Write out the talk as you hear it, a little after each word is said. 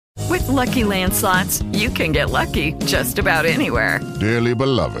Lucky Land Slots, you can get lucky just about anywhere. Dearly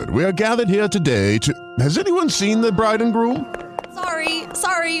beloved, we are gathered here today to... Has anyone seen the bride and groom?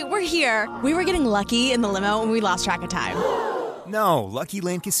 Sorry, we're here. We were getting lucky in the limo and we lost track of time. No, Lucky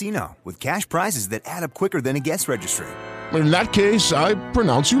Land Casino, with cash prizes that add up quicker than a guest registry. In that case, I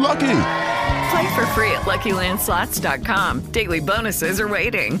pronounce you lucky. Play for free at LuckyLandSlots.com. Daily bonuses are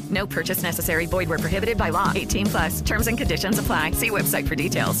waiting. No purchase necessary. Void where prohibited by law. 18+. Terms and conditions apply. See website for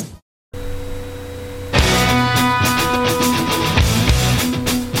details.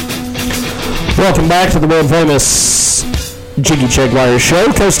 Welcome back to the world famous Jiggy Check-Wire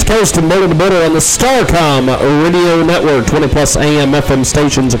Show, coast to coast and border to border on the Starcom Radio Network, 20-plus AM FM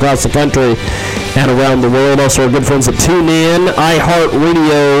stations across the country and around the world. Also, our good friends at TuneIn,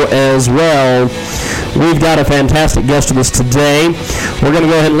 iHeartRadio as well. We've got a fantastic guest with us today. We're going to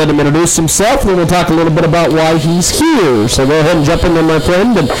go ahead and let him introduce himself, and then we'll talk a little bit about why he's here. So go ahead and jump in there, my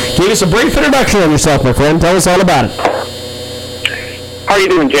friend, and give us a brief introduction on yourself, my friend. Tell us all about it. How are you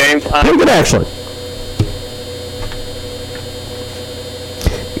doing, James? Pretty good, actually.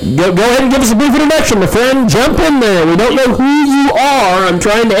 Go ahead and give us a brief introduction, my friend. Jump in there. We don't know who you are. I'm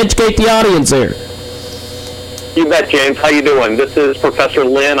trying to educate the audience here. You bet, James. How you doing? This is Professor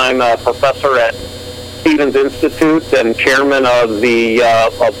Lynn. I'm a professor at Stevens Institute and chairman of the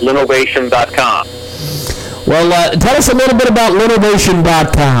of Linnovation.com. Well, tell us a little bit about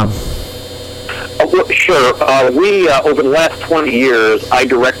Linnovation.com. Sure. We over the last 20 years, I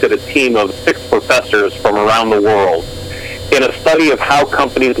directed a team of 6 professors from around the world in a study of how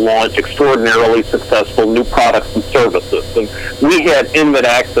companies launch extraordinarily successful new products and services. And we had intimate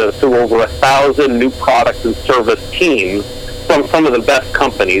access to over 1,000 new product and service teams from some of the best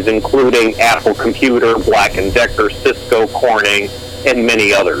companies, including Apple Computer, Black & Decker, Cisco, Corning, and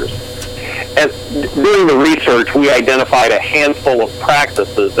many others. And during the research, we identified a handful of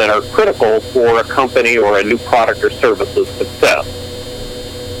practices that are critical for a company or a new product or service's success.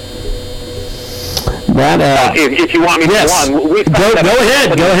 If you want me to go on, go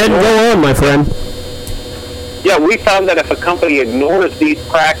ahead and go on, my friend. Yeah, we found that if a company ignores these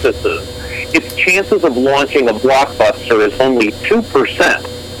practices, its chances of launching a blockbuster is only 2%.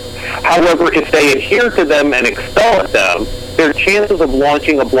 However, if they adhere to them and excel at them, their chances of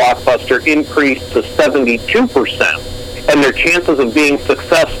launching a blockbuster increase to 72%, and their chances of being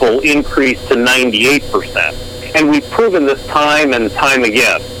successful increase to 98%. And we've proven this time and time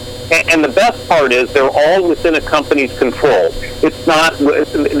again. And the best part is they're all within a company's control.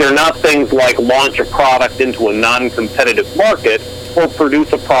 They're not things like launch a product into a non-competitive market or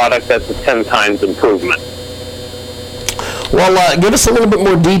produce a product that's a 10 times improvement. Well, give us a little bit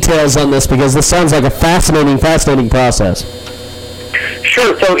more details on this, because this sounds like a fascinating process.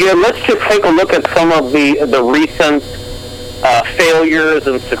 Sure. So let's just take a look at some of the recent failures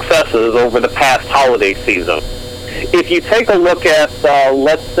and successes over the past holiday season. If you take a look at,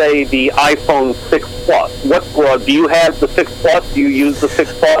 let's say, the iPhone 6 Plus, do you have the 6 Plus? Do you use the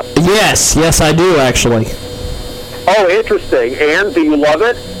 6 Plus? Yes, I do, actually. Oh, interesting. And do you love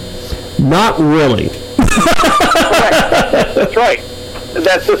it? Not really. That's right.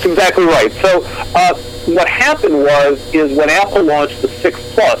 That's just exactly right. So what happened is when Apple launched the 6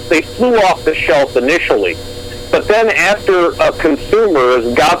 Plus, they flew off the shelf initially. But then after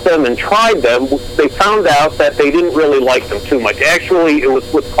consumers got them and tried them, they found out that they didn't really like them too much. Actually, it was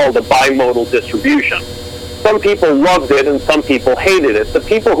what's called a bimodal distribution. Some people loved it and some people hated it. The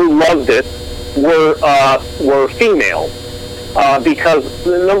people who loved it were females. Because,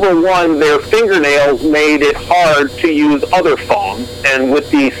 number one, their fingernails made it hard to use other phones, and with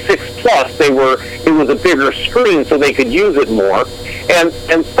the 6 Plus, it was a bigger screen, so they could use it more.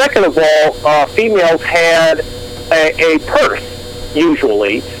 And second of all, females had a purse,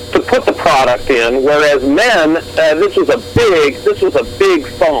 usually, to put the product in, whereas men, this was a big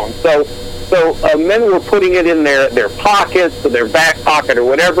phone. So men were putting it in their pockets or their back pocket or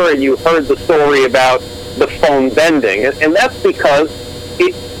whatever, and you heard the story about the phone bending, and that's because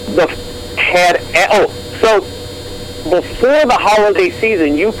so before the holiday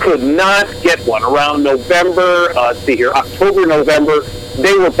season, you could not get one. Around October, November,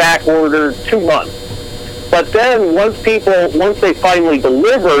 they were back ordered 2 months. But then once they finally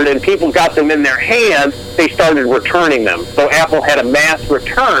delivered and people got them in their hands, they started returning them. So Apple had a mass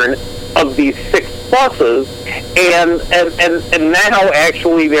return of these 6 Pluses, and now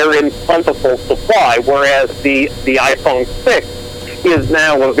actually they're in plentiful supply, whereas the iPhone 6 is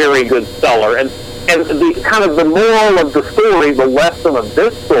now a very good seller. And the kind of the moral of the story, the lesson of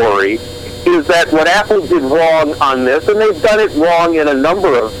this story, is that what Apple did wrong on this, and they've done it wrong in a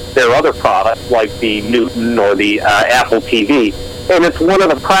number of their other products, like the Newton or the Apple TV, and it's one of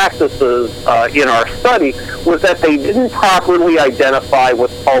the practices in our study, was that they didn't properly identify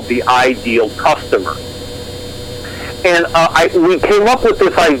what's called the ideal customer. And we came up with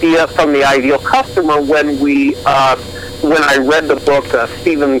this idea from the ideal customer when I read the book,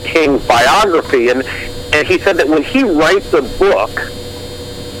 Stephen King's biography, and he said that when he writes a book,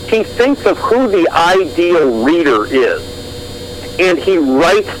 he thinks of who the ideal reader is, and he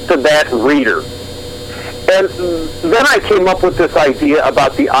writes to that reader. And then I came up with this idea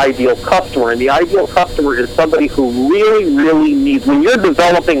about the ideal customer, and the ideal customer is somebody who really, really needs, when you're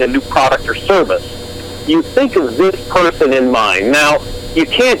developing a new product or service, you think of this person in mind. Now, you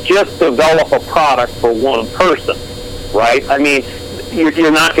can't just develop a product for one person, right? I mean,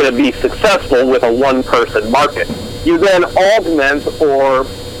 you're not going to be successful with a one-person market. You then augment, or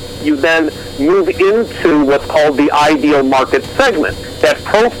you then move into what's called the ideal market segment that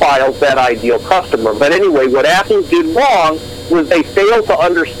profiles that ideal customer. But anyway, what Apple did wrong was they failed to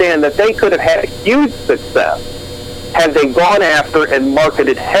understand that they could have had huge success had they gone after and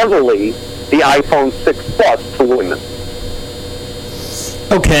marketed heavily the iPhone 6 Plus to women.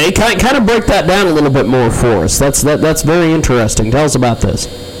 Okay, kind of break that down a little bit more for us. That's very interesting. Tell us about this.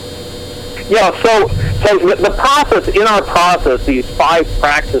 Yeah, so the process, in our process, these 5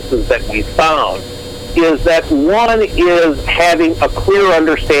 practices that we found, is that one is having a clear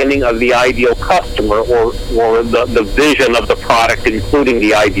understanding of the ideal customer, or the vision of the product, including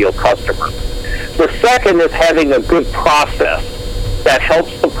the ideal customer. The second is having a good process that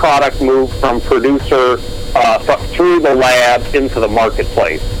helps the product move from producer through the lab into the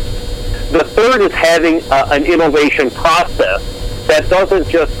marketplace. The third is having an innovation process that doesn't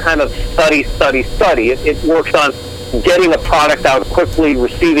just kind of study. It works on getting a product out quickly,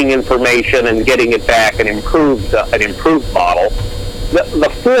 receiving information, and getting it back, an improved model. The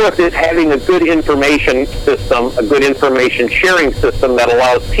fourth is having a good information system, a good information sharing system that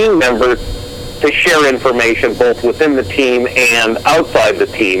allows team members to share information both within the team and outside the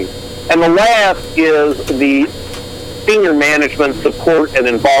team. And the last is the senior management support and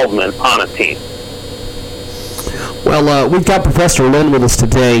involvement on a team. Well, we've got Professor Lynn with us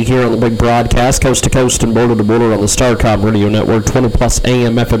today here on the big broadcast, coast to coast and border to border on the Starcom radio network, 20-plus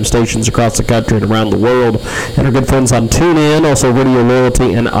AM FM stations across the country and around the world, and our good friends on TuneIn, also Radio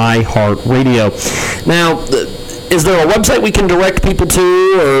Loyalty and iHeartRadio. Now, is there a website we can direct people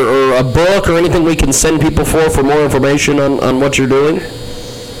to, or a book, or anything we can send people for more information on what you're doing?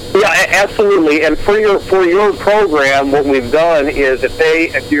 Yeah, absolutely. And for your program, what we've done is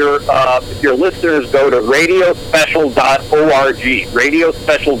if your listeners go to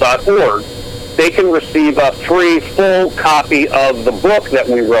radiospecial.org, they can receive a free full copy of the book that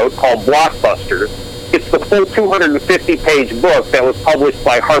we wrote called Blockbusters. It's the full 250-page book that was published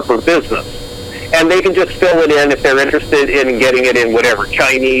by Harper Business. And they can just fill it in if they're interested in getting it in whatever,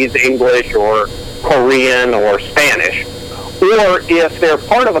 Chinese, English, or Korean, or Spanish. Or if they're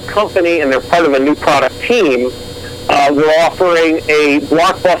part of a company and they're part of a new product team, we're offering a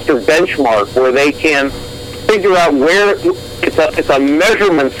Blockbuster benchmark where they can figure out where it's a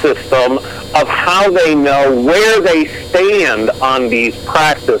measurement system of how they know where they stand on these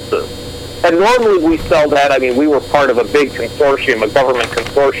practices. And normally we sell that. I mean, we were part of a big consortium, a government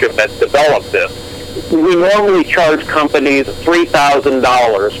consortium that developed this. We normally charge companies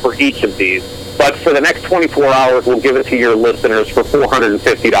 $3,000 for each of these. But for the next 24 hours, we'll give it to your listeners for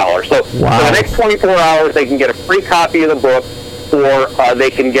 $450. So For the next 24 hours, they can get a free copy of the book, or they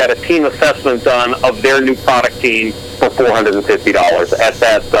can get a team assessment done of their new product team for $450 at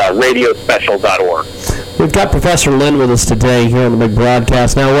that radiospecial.org. We've got Professor Lynn with us today here on the big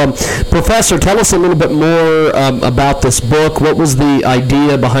broadcast. Now, Professor, tell us a little bit more about this book. What was the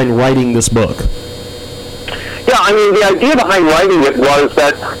idea behind writing this book? Yeah, I mean, the idea behind writing it was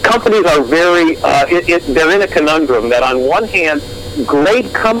that companies are they're in a conundrum that on one hand,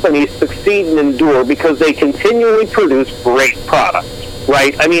 great companies succeed and endure because they continually produce great products,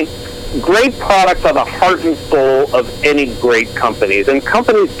 right? I mean, great products are the heart and soul of any great companies, and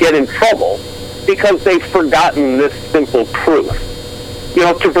companies get in trouble because they've forgotten this simple truth. You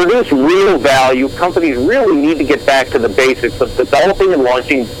know, to produce real value, companies really need to get back to the basics of developing and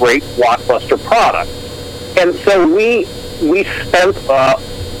launching great blockbuster products. And so we spent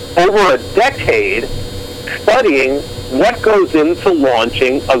over a decade studying what goes into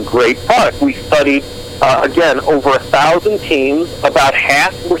launching a great product. We studied, again, over 1,000 teams. About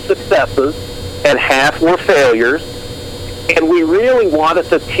half were successes and half were failures. And we really wanted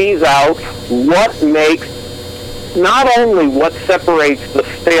to tease out what makes, not only what separates the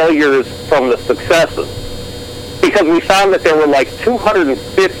failures from the successes, because we found that there were like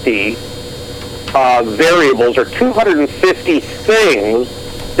 250 variables or 250 things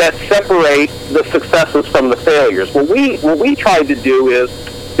that separate the successes from the failures. What we tried to do is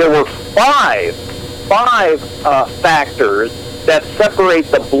there were five factors that separate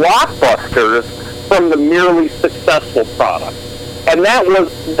the blockbusters from the merely successful product, and that was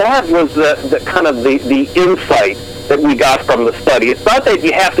the kind of the insight that we got from the study. It's not that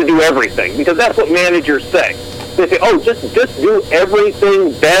you have to do everything, because that's what managers say. They say, "Oh, just do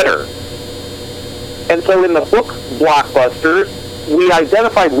everything better." And so in the book Blockbusters, we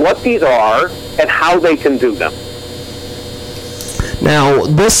identified what these are and how they can do them. Now,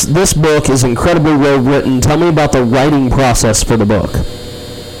 this book is incredibly well written. Tell me about the writing process for the book.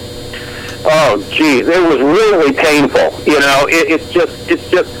 Oh, geez, it was really painful. You know, it's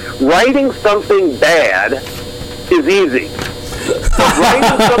just writing something bad is easy.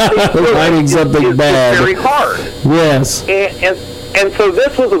 But writing something bad is very hard. Yes. And so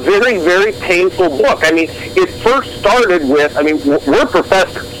this was a very, very painful book. I mean, it first started with, we're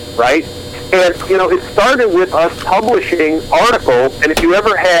professors, right? And, it started with us publishing articles, and if you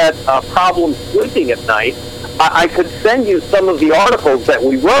ever had problems sleeping at night, I could send you some of the articles that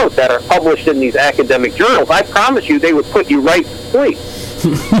we wrote that are published in these academic journals. I promise you they would put you right to sleep. So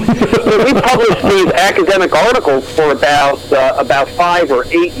we published these academic articles for about 5 or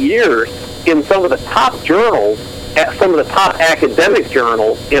 8 years in some of the top journals, some of the top academic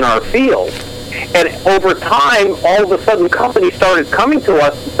journals in our field. And over time, all of a sudden, companies started coming to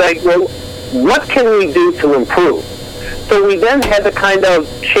us and saying, well, what can we do to improve? So we then had to kind of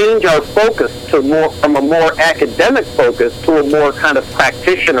change our focus from a more academic focus to a more kind of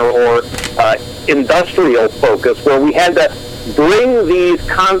practitioner or industrial focus, where we had to bring these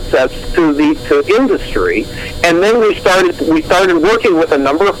concepts to industry. And then we started working with a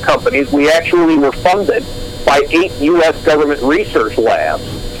number of companies. We actually were funded by 8 U.S. government research labs.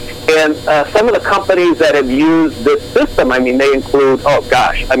 And some of the companies that have used this system, they include,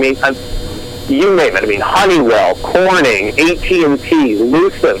 you name it. Honeywell, Corning, AT&T,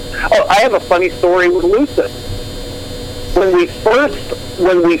 Lucent. Oh, I have a funny story with Lucent. When we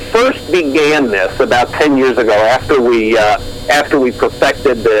first began this about 10 years ago, after we did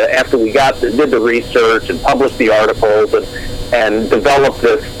the research and published the articles and developed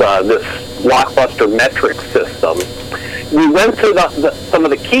this blockbuster metric system, we went to some of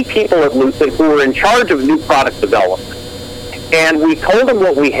the key people at Lucent who were in charge of new product development. And we told them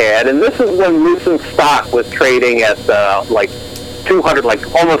what we had, and this is when Lucent stock was trading at almost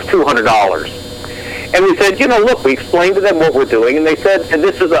 $200. And we said, look, we explained to them what we're doing, and they said, and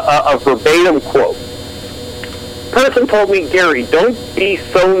this is a verbatim quote. Person told me, Gary, don't be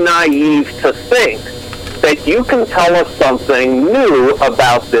so naive to think that you can tell us something new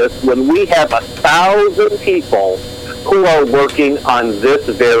about this when we have 1,000 people who are working on this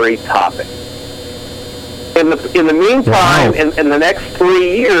very topic. In the meantime, wow. in the next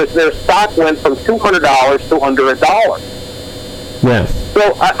 3 years, their stock went from $200 to under $1. Yeah.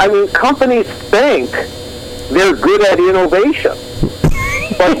 So, companies think they're good at innovation.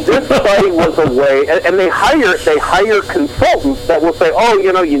 But this study was a way, and they hire consultants that will say, oh,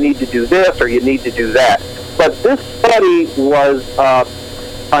 you need to do this or you need to do that. But this study was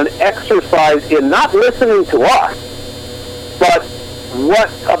an exercise in not listening to us, but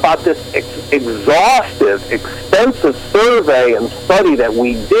what about this exhaustive, extensive survey and study that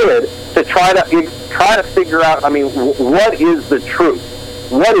we did to try to figure out, what is the truth?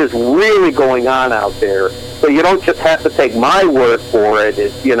 What is really going on out there? So you don't just have to take my word for it.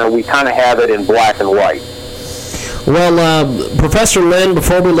 We kind of have it in black and white. Well, Professor Lynn,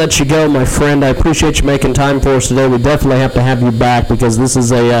 before we let you go, my friend, I appreciate you making time for us today. We definitely have to have you back because this is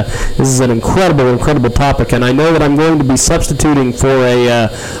an incredible topic, and I know that I'm going to be substituting for a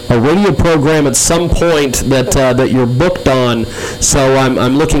radio program at some point that you're booked on. So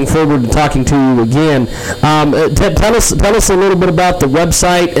I'm looking forward to talking to you again. Tell us a little bit about the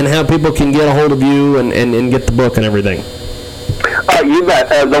website and how people can get a hold of you and get the book and everything. You bet.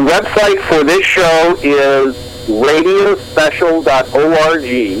 The website for this show is radiospecial.org.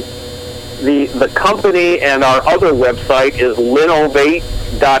 The company and our other website is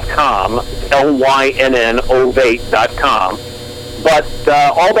lynnovate.com, LYNNovate.com. But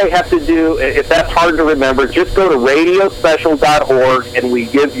all they have to do, if that's hard to remember, just go to radiospecial.org, and we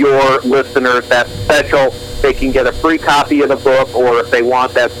give your listeners that special. They can get a free copy of the book, or if they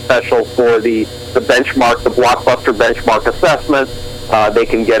want that special for the benchmark, the Blockbuster benchmark assessment, they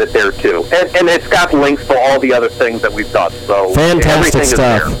can get it there too. And it's got links to all the other things that we've done. So fantastic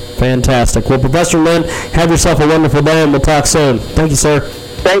stuff. Fantastic. Well, Professor Lynn, have yourself a wonderful day, and we'll talk soon. Thank you, sir.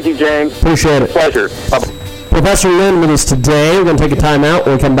 Thank you, James. Appreciate it. Pleasure. Bye-bye. Professor Lynn with us today. We're going to take a time out.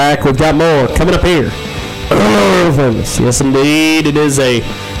 When we come back, we've got more coming up here. World famous. Yes, indeed. It is a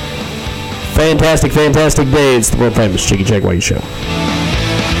fantastic, fantastic day. It's the world famous Jiggy Jaguar Show.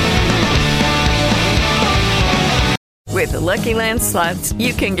 With the Lucky Land Slots,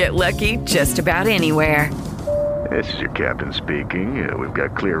 you can get lucky just about anywhere. This is your captain speaking. We've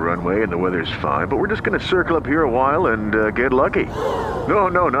got clear runway and the weather's fine, but we're just going to circle up here a while and get lucky.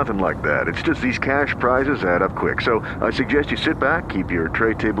 No, nothing like that. It's just these cash prizes add up quick. So I suggest you sit back, keep your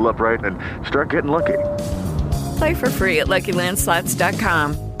tray table upright, and start getting lucky. Play for free at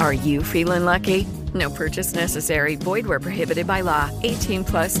LuckyLandSlots.com. Are you feeling lucky? No purchase necessary. Void where prohibited by law.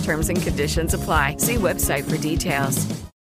 18+ terms and conditions apply. See website for details.